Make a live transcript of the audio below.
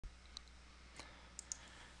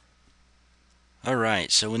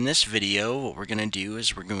Alright, so in this video what we're going to do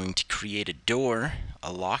is we're going to create a door,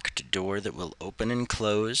 a locked door that will open and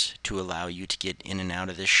close to allow you to get in and out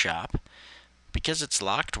of this shop. Because it's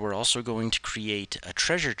locked, we're also going to create a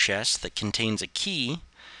treasure chest that contains a key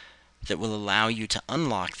that will allow you to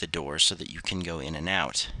unlock the door so that you can go in and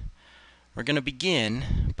out. We're going to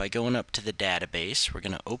begin by going up to the database. We're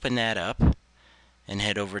going to open that up and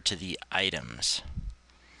head over to the items.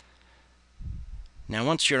 Now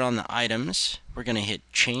once you're on the items, we're going to hit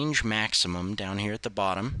change maximum down here at the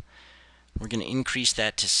bottom. We're going to increase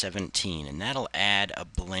that to 17, and that'll add a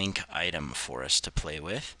blank item for us to play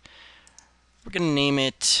with. We're going to name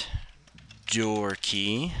it door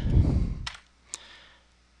key. And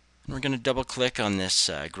we're going to double click on this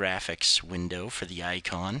graphics window for the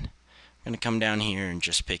icon. I'm going to come down here and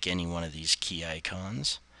just pick any one of these key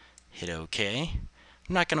icons. Hit OK.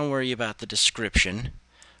 I'm not going to worry about the description.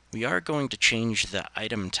 We are going to change the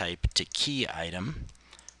item type to key item,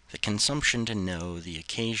 the consumption to no, the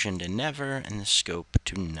occasion to never, and the scope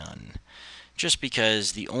to none. Just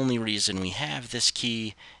because the only reason we have this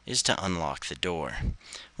key is to unlock the door.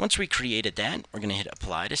 Once we created that, we're going to hit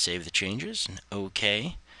apply to save the changes, and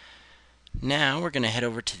OK. Now we're going to head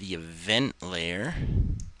over to the event layer.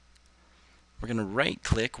 We're going to right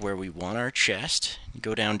click where we want our chest,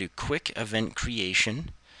 go down to quick event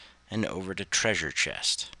creation, and over to treasure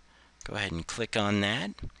chest. Go ahead and click on that.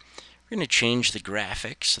 We're going to change the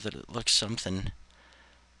graphics so that it looks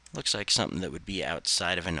like something that would be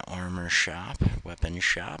outside of an armor shop, weapon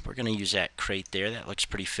shop. We're going to use that crate there. That looks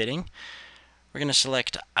pretty fitting. We're going to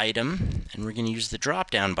select item, and we're going to use the drop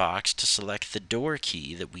down box to select the door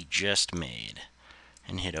key that we just made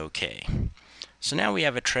and hit OK. So now we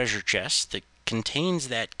have a treasure chest that contains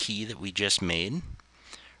that key that we just made.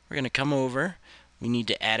 We're going to come over. We need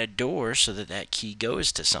to add a door so that that key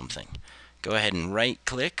goes to something. Go ahead and right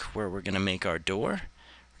click where we're going to make our door.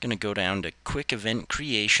 We're going to go down to quick event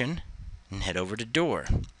creation and head over to door.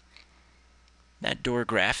 That door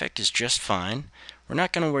graphic is just fine. We're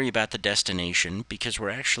not going to worry about the destination because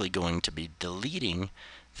we're actually going to be deleting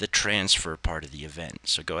the transfer part of the event.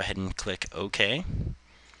 So go ahead and click OK.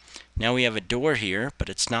 Now we have a door here, but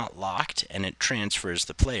it's not locked and it transfers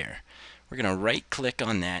the player. We're going to right click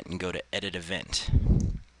on that and go to edit event.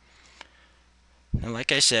 Now like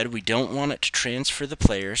I said, we don't want it to transfer the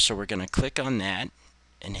player, so we're going to click on that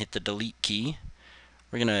and hit the delete key.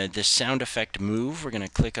 We're going to, this sound effect move, we're going to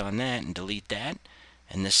click on that and delete that.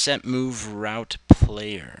 And the set move route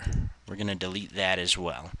player, we're going to delete that as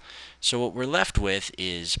well. So what we're left with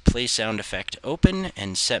is play sound effect open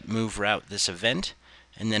and set move route this event,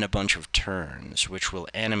 and then a bunch of turns, which will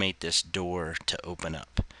animate this door to open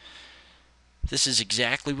up. This is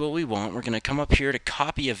exactly what we want. We're going to come up here to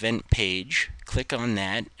copy event page, click on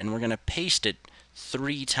that, and we're going to paste it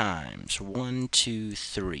 3 times. 1, 2,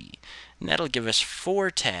 3. And that'll give us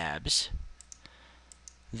 4 tabs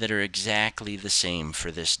that are exactly the same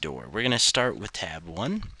for this door. We're going to start with tab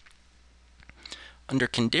 1. Under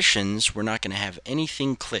conditions, we're not going to have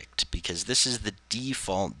anything clicked because this is the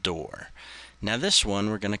default door. Now this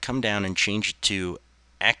one, we're going to come down and change it to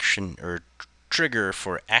action or trigger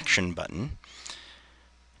for action button.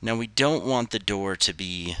 Now we don't want the door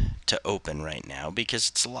to open right now because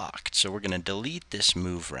it's locked. So we're going to delete this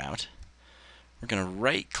move route. We're going to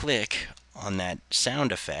right click on that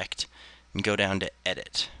sound effect and go down to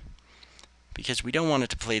edit. Because we don't want it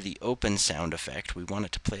to play the open sound effect, we want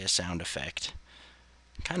it to play a sound effect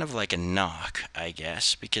kind of like a knock, I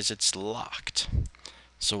guess, because it's locked.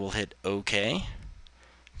 So we'll hit OK.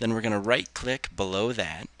 Then we're going to right click below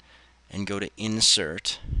that and go to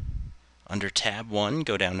insert. Under tab 1,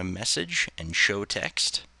 go down to message and show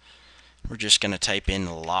text. We're just going to type in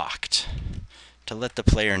locked to let the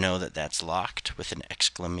player know that that's locked with an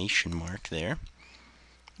exclamation mark there.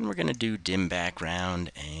 And we're going to do dim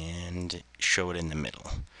background and show it in the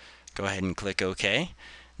middle. Go ahead and click OK.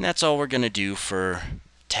 And that's all we're going to do for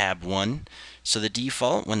tab 1. So the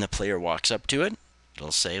default, when the player walks up to it,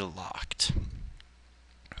 it'll say locked.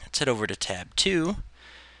 Let's head over to tab 2.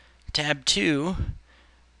 Tab 2,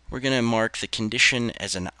 we're going to mark the condition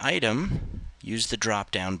as an item. Use the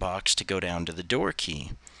drop-down box to go down to the door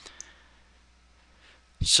key.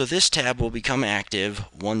 So this tab will become active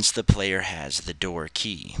once the player has the door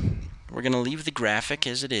key. We're going to leave the graphic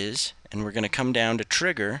as it is, and we're going to come down to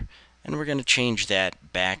trigger, and we're going to change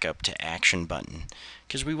that back up to action button,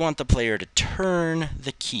 because we want the player to turn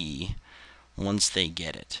the key once they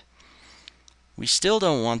get it. We still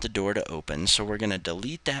don't want the door to open, so we're going to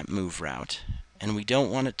delete that move route, and we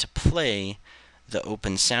don't want it to play the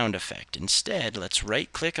open sound effect. Instead, let's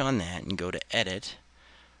right click on that and go to edit.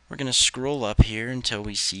 We're going to scroll up here until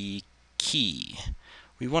we see key.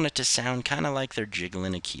 We want it to sound kind of like they're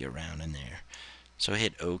jiggling a key around in there. So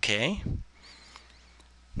hit OK.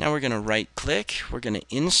 Now we're going to right click, we're going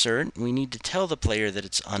to insert. We need to tell the player that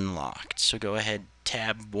it's unlocked. So go ahead,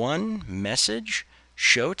 tab 1, message,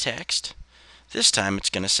 show text. This time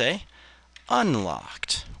it's going to say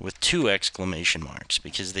unlocked with 2 exclamation marks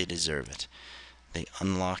because they deserve it. They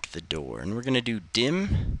unlock the door. And we're going to do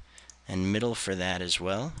dim and middle for that as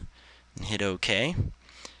well. And hit OK.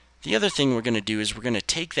 The other thing we're going to do is we're going to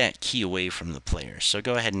take that key away from the player. So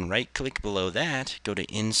go ahead and right click below that, go to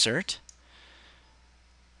insert.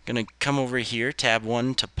 Going to come over here, tab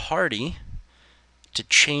 1 to party, to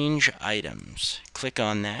change items. Click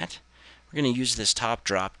on that. We're going to use this top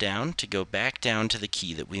drop down to go back down to the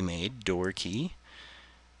key that we made, door key.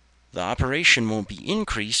 The operation won't be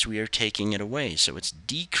increase, we are taking it away. So it's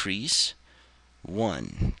decrease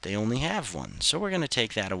 1. They only have 1, so we're going to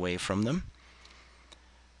take that away from them.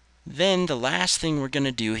 Then the last thing we're going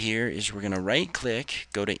to do here is we're going to right click,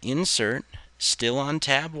 go to insert, still on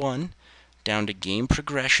tab 1, down to game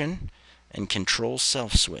progression and control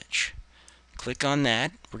self switch. Click on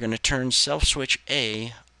that. We're going to turn self switch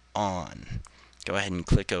A on. Go ahead and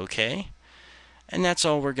click OK. And that's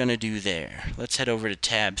all we're going to do there. Let's head over to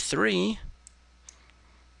tab 3.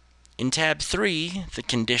 In tab 3, the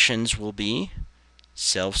conditions will be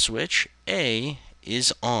self switch A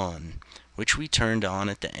is on, which we turned on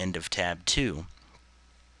at the end of tab 2.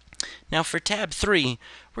 Now for tab 3,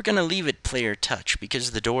 we're going to leave it player touch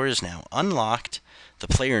because the door is now unlocked. The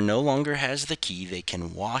player no longer has the key. They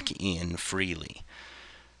can walk in freely.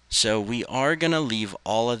 So we are going to leave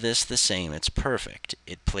all of this the same. It's perfect.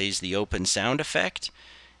 It plays the open sound effect.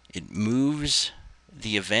 It moves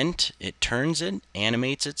the event. It turns it,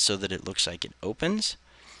 animates it so that it looks like it opens.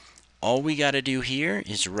 All we got to do here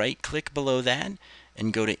is right click below that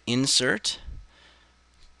and go to insert,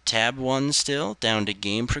 tab 1 still, down to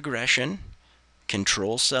game progression,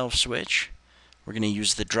 control self switch. We're going to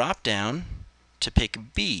use the drop down to pick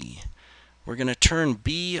B. We're going to turn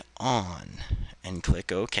B on and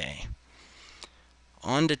click OK.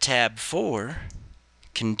 On to tab 4,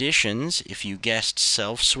 conditions. If you guessed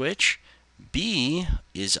self switch, B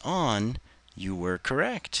is on, you were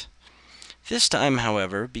correct. This time,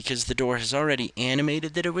 however, because the door has already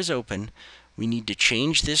animated that it was open, we need to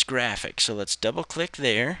change this graphic. So let's double click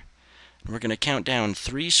there. And we're going to count down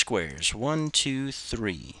 3 squares. 1, 2,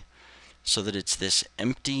 3. So that it's this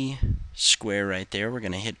empty square right there. We're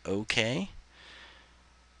going to hit OK.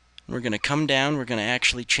 We're going to come down. We're going to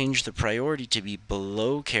actually change the priority to be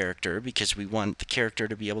below character because we want the character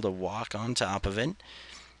to be able to walk on top of it.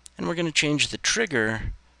 And we're going to change the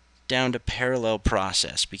trigger down to parallel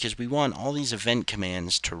process because we want all these event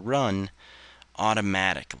commands to run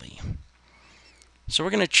automatically. So we're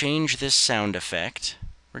going to change this sound effect.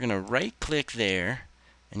 We're going to right click there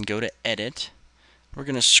and go to edit. We're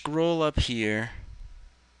going to scroll up here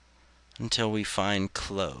until we find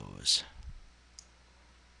close,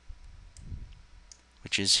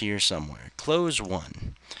 which is here somewhere. Close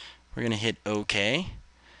 1. We're going to hit OK.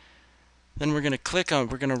 Then we're going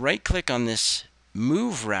to right click on this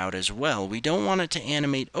move route as well. We don't want it to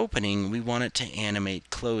animate opening, we want it to animate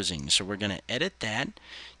closing. So we're going to edit that.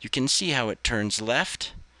 You can see how it turns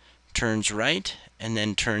left, turns right, and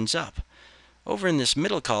then turns up. Over in this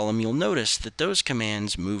middle column, you'll notice that those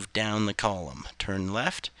commands move down the column. Turn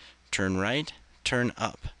left, turn right, turn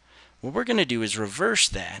up. What we're going to do is reverse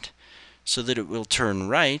that so that it will turn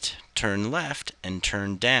right, turn left, and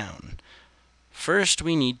turn down. First,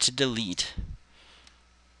 we need to delete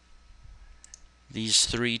these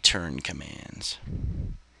 3 turn commands.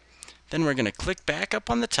 Then we're going to click back up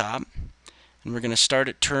on the top, and we're going to start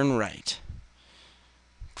at turn right.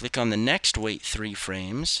 Click on the next wait 3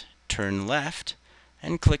 frames, turn left,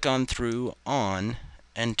 and click on through on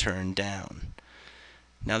and turn down.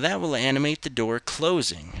 Now that will animate the door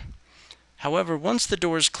closing. However, once the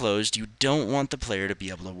door is closed, you don't want the player to be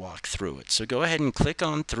able to walk through it. So go ahead and click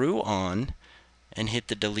on through on and hit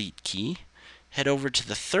the delete key. Head over to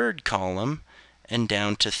the 3rd column and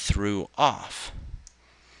down to through off.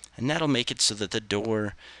 And that'll make it so that the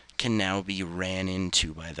door can now be ran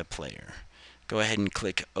into by the player. Go ahead and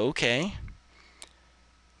click OK.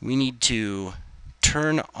 We need to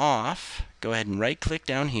turn off. Go ahead and right click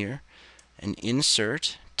down here and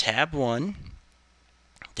insert tab 1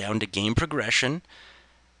 down to game progression,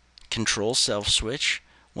 control self switch.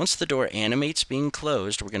 Once the door animates being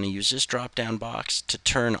closed, we're going to use this drop down box to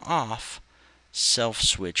turn off self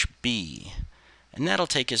switch B. And that'll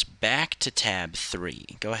take us back to tab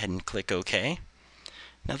 3. Go ahead and click OK.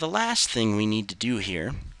 Now the last thing we need to do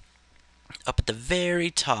here, up at the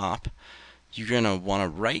very top, you're going to want to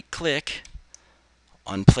right click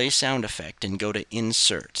on Play Sound Effect and go to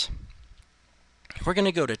Insert. We're going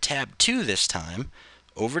to go to tab 2 this time,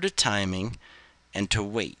 over to Timing, and to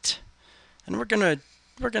Wait. And we're going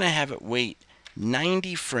to have it wait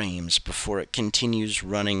 90 frames before it continues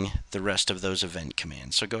running the rest of those event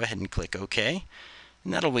commands. So go ahead and click OK.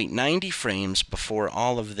 And that'll wait 90 frames before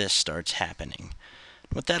all of this starts happening.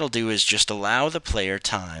 What that'll do is just allow the player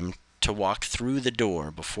time to walk through the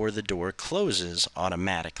door before the door closes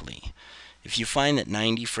automatically. If you find that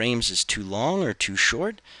 90 frames is too long or too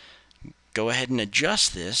short, go ahead and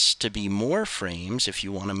adjust this to be more frames if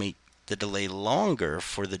you want to make the delay longer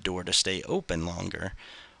for the door to stay open longer,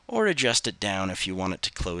 or adjust it down if you want it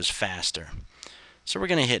to close faster. So we're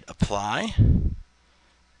going to hit Apply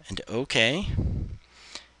and OK,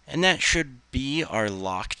 and that should be our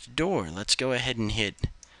locked door. Let's go ahead and hit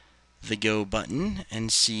the Go button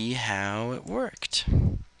and see how it worked.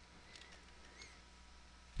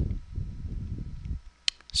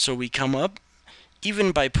 So we come up.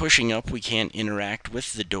 Even by pushing up, we can't interact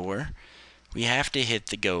with the door. We have to hit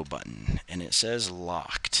the Go button, and it says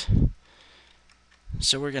Locked.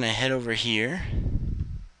 So we're going to head over here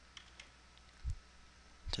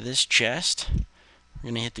to this chest. We're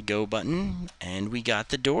going to hit the Go button, and we got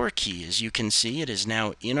the door key. As you can see, it is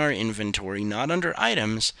now in our inventory, not under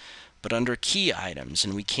items, but under key items,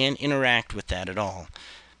 and we can't interact with that at all,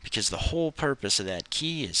 because the whole purpose of that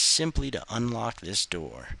key is simply to unlock this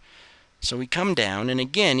door. So we come down, and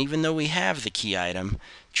again, even though we have the key item,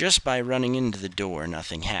 just by running into the door,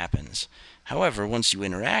 nothing happens. However, once you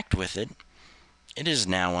interact with it, it is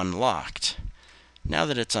now unlocked. Now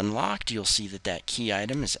that it's unlocked, you'll see that that key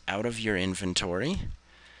item is out of your inventory.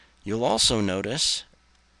 You'll also notice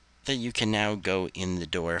that you can now go in the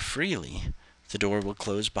door freely. The door will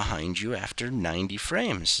close behind you after 90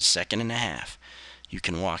 frames, a second and a half. You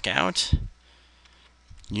can walk out.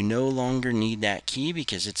 You no longer need that key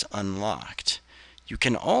because it's unlocked. You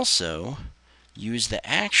can also use the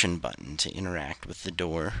action button to interact with the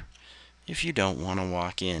door if you don't want to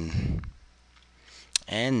walk in.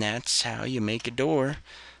 And that's how you make a door,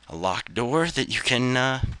 a locked door that you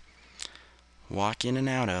can walk in and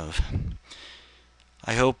out of.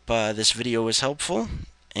 I hope this video was helpful,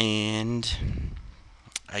 and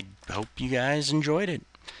I hope you guys enjoyed it.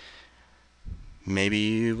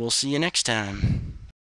 Maybe we'll see you next time.